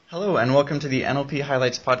Hello, and welcome to the NLP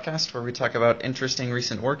Highlights podcast, where we talk about interesting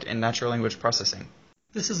recent work in natural language processing.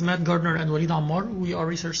 This is Matt Gardner and Walid Ammar. We are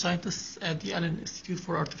research scientists at the Allen Institute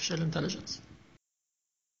for Artificial Intelligence.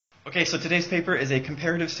 Okay, so today's paper is a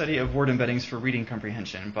comparative study of word embeddings for reading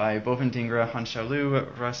comprehension by Boven Dhingra,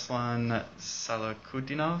 Hanshalu, Ruslan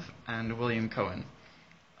Salakudinov, and William Cohen.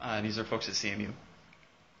 These are folks at CMU.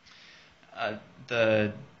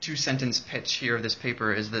 The two-sentence pitch here of this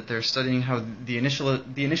paper is that they're studying how the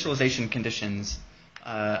initialization conditions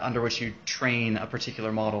under which you train a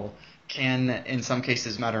particular model can, in some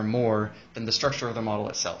cases, matter more than the structure of the model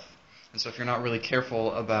itself. And so if you're not really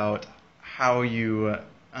careful about how you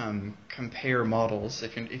compare models,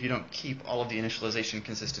 if you don't keep all of the initialization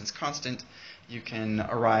consistence constant, you can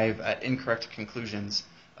arrive at incorrect conclusions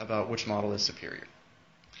about which model is superior.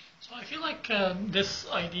 So I feel like this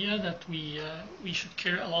idea that we should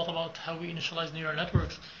care a lot about how we initialize neural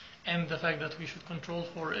networks and the fact that we should control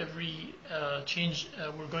for every change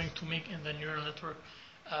we're going to make in the neural network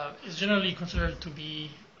is generally considered to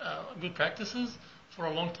be good practices for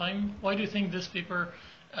a long time. Why do you think this paper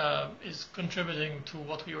is contributing to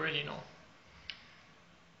what we already know?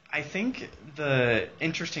 I think the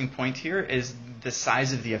interesting point here is the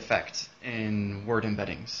size of the effect in word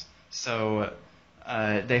embeddings. So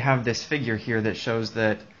they have this figure here that shows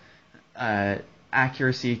that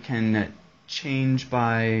accuracy can change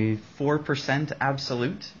by 4%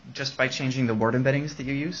 absolute just by changing the word embeddings that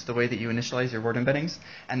you use, the way that you initialize your word embeddings.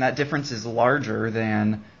 And that difference is larger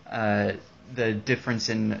than the difference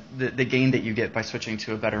in the gain that you get by switching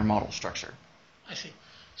to a better model structure. I see.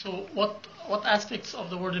 So what aspects of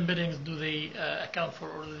the word embeddings do they account for,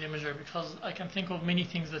 or do they measure? Because I can think of many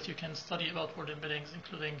things that you can study about word embeddings,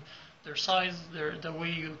 including their size, the way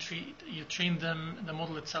you train them, the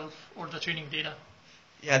model itself, or the training data.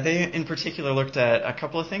 Yeah, they in particular looked at a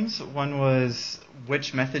couple of things. One was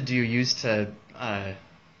which method do you use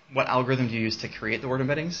what algorithm do you use to create the word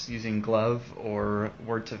embeddings, using GloVe or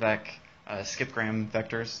Word2Vec, skipgram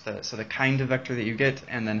vectors, so the kind of vector that you get,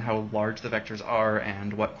 and then how large the vectors are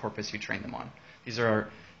and what corpus you train them on.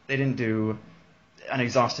 They didn't do an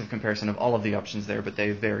exhaustive comparison of all of the options there, but they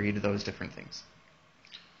varied those different things.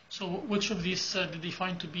 So which of these did they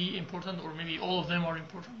find to be important, or maybe all of them are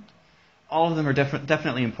important? All of them are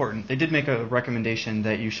definitely important. They did make a recommendation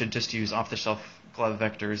that you should just use off-the-shelf GloVe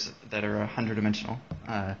vectors that are 100-dimensional.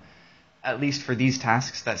 At least for these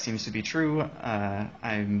tasks, that seems to be true.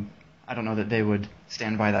 I don't know that they would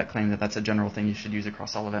stand by that claim that that's a general thing you should use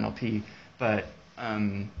across all of NLP, but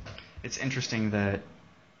it's interesting that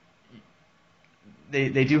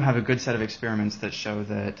they do have a good set of experiments that show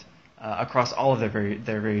that across all of their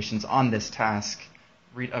variations on this task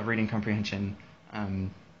of reading comprehension,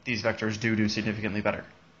 these vectors do significantly better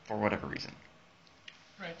for whatever reason.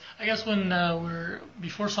 Right. I guess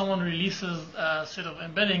before someone releases a set of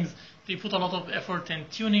embeddings, they put a lot of effort in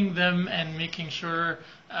tuning them and making sure,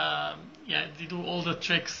 they do all the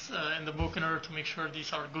tricks in the book in order to make sure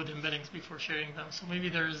these are good embeddings before sharing them. So maybe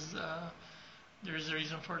there is a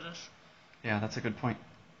reason for this. Yeah, that's a good point.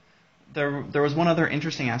 There was one other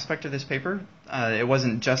interesting aspect of this paper. It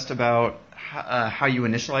wasn't just about how you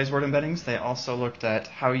initialize word embeddings. They also looked at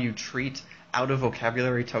how you treat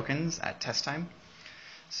out-of-vocabulary tokens at test time.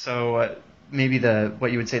 So maybe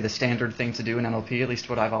what you would say the standard thing to do in NLP, at least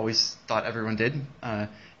what I've always thought everyone did,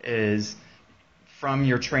 is from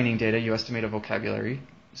your training data, you estimate a vocabulary.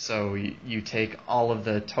 So you take all of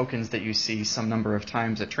the tokens that you see some number of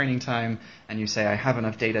times at training time, and you say, I have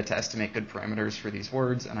enough data to estimate good parameters for these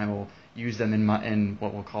words, and I will use them in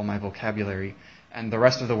what we'll call my vocabulary. And the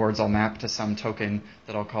rest of the words I'll map to some token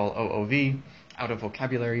that I'll call OOV, out of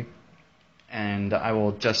vocabulary, and I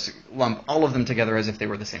will just lump all of them together as if they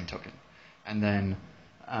were the same token. And then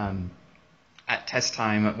at test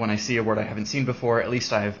time, when I see a word I haven't seen before, at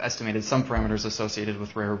least I've estimated some parameters associated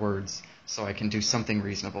with rare words, so I can do something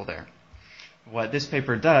reasonable there. What this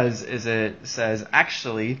paper does is it says,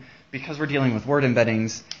 actually, because we're dealing with word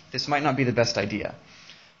embeddings, this might not be the best idea.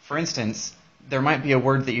 For instance, there might be a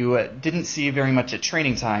word that you didn't see very much at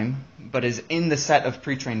training time, but is in the set of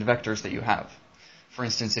pre-trained vectors that you have. For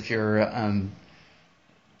instance, if your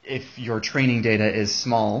training data is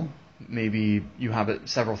small, maybe you have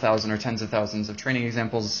several thousand or tens of thousands of training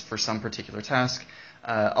examples for some particular task,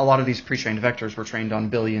 a lot of these pre-trained vectors were trained on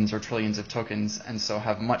billions or trillions of tokens, and so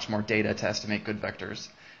have much more data to estimate good vectors.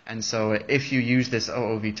 And so if you use this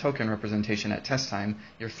OOV token representation at test time,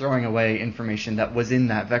 you're throwing away information that was in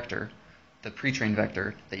that vector, the pre-trained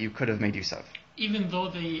vector, that you could have made use of. Even though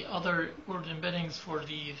the other word embeddings for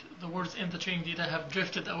the words in the training data have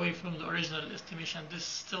drifted away from the original estimation, this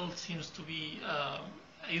still seems to be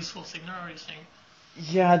a useful signal, are you saying?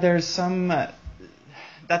 Yeah, there's some.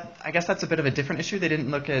 That I guess that's a bit of a different issue. They didn't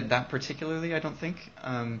look at that particularly, I don't think.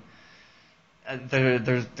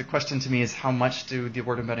 The question to me is how much do the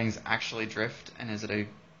word embeddings actually drift, and is it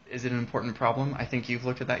an important problem? I think you've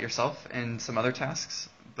looked at that yourself in some other tasks,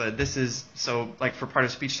 but this is so like for part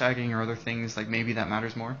of speech tagging or other things like maybe that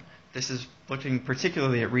matters more. This is looking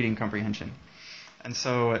particularly at reading comprehension, and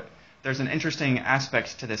so there's an interesting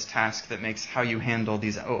aspect to this task that makes how you handle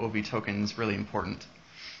these OOV tokens really important,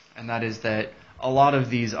 and that is that a lot of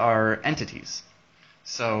these are entities.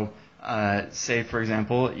 So say, for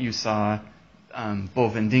example, you saw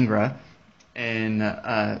Bovendingra in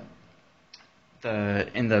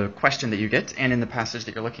the question that you get and in the passage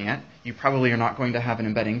that you're looking at. You probably are not going to have an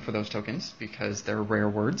embedding for those tokens because they're rare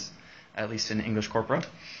words, at least in English corpora.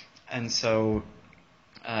 And so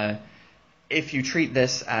if you treat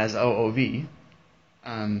this as OOV,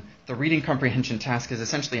 the reading comprehension task is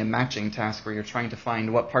essentially a matching task where you're trying to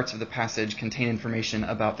find what parts of the passage contain information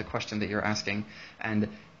about the question that you're asking. And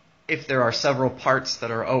if there are several parts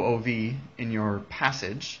that are OOV in your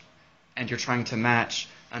passage, and you're trying to match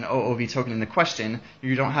an OOV token in the question,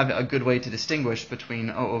 you don't have a good way to distinguish between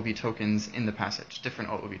OOV tokens in the passage, different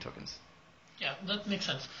OOV tokens. Yeah, that makes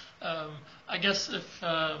sense. I guess if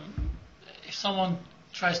someone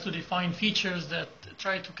tries to define features that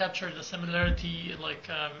try to capture the similarity, like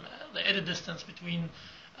the edit distance between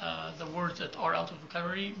the words that are out of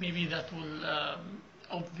vocabulary, maybe that will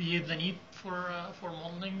obviate the need for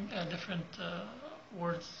modeling different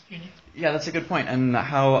words unique. Yeah, that's a good point. And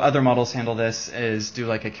how other models handle this is do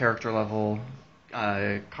like a character level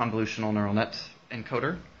convolutional neural net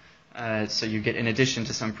encoder. So you get, in addition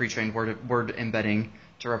to some pre-trained word embedding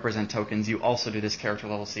to represent tokens, you also do this character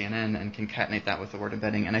level CNN and concatenate that with the word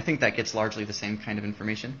embedding. And I think that gets largely the same kind of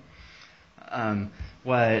information.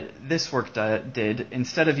 What this work did,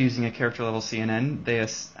 instead of using a character level CNN,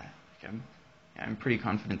 I'm pretty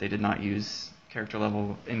confident they did not use character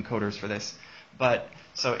level encoders for this. But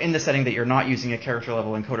so in the setting that you're not using a character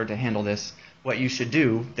level encoder to handle this, what you should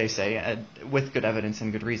do, they say, with good evidence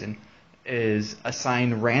and good reason, is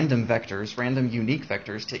assign random vectors, random unique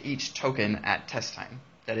vectors to each token at test time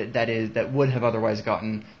that would have otherwise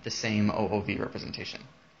gotten the same OOV representation.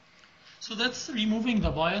 So that's removing the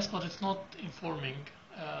bias, but it's not informing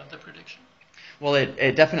the prediction. Well,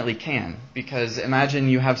 it definitely can, because imagine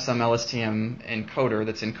you have some LSTM encoder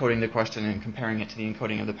that's encoding the question and comparing it to the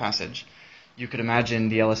encoding of the passage. You could imagine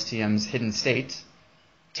the LSTM's hidden state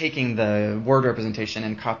taking the word representation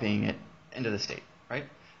and copying it into the state, right?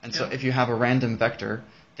 And so if you have a random vector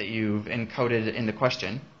that you've encoded in the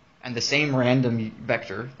question, and the same random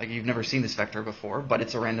vector, like you've never seen this vector before, but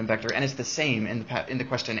it's a random vector, and it's the same in the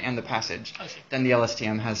question and the passage, then the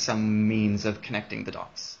LSTM has some means of connecting the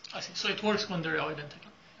dots. I see. So it works when they're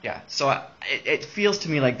identical. Yeah. So it feels to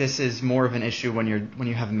me like this is more of an issue when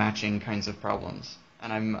you have matching kinds of problems,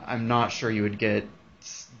 and I'm not sure you would get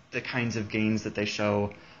the kinds of gains that they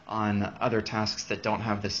show on other tasks that don't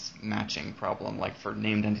have this matching problem, like for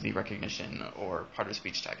named entity recognition or part of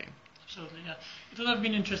speech tagging. Absolutely, yeah. It would have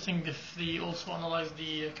been interesting if they also analyzed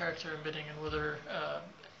the character embedding and whether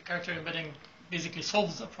character embedding basically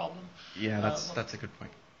solves the problem. Yeah, that's a good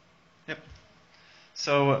point. Yep.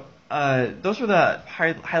 So those were the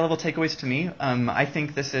high-level takeaways to me. I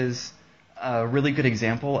think this is a really good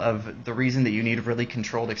example of the reason that you need really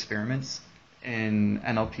controlled experiments in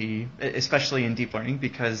NLP, especially in deep learning,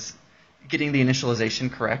 because getting the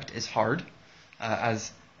initialization correct is hard,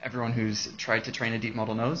 as everyone who's tried to train a deep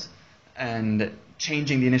model knows. And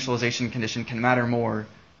changing the initialization condition can matter more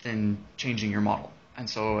than changing your model. And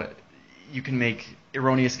so you can make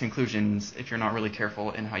erroneous conclusions if you're not really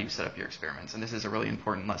careful in how you set up your experiments. And this is a really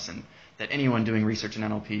important lesson that anyone doing research in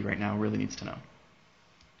NLP right now really needs to know.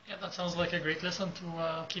 Yeah, that sounds like a great lesson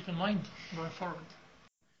to keep in mind going forward.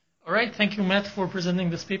 All right, thank you, Matt, for presenting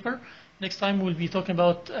this paper. Next time we'll be talking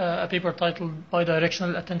about a paper titled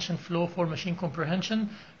Bidirectional Attention Flow for Machine Comprehension,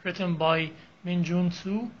 written by Minjun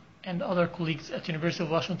Su and other colleagues at University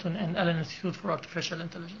of Washington and Allen Institute for Artificial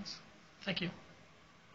Intelligence. Thank you.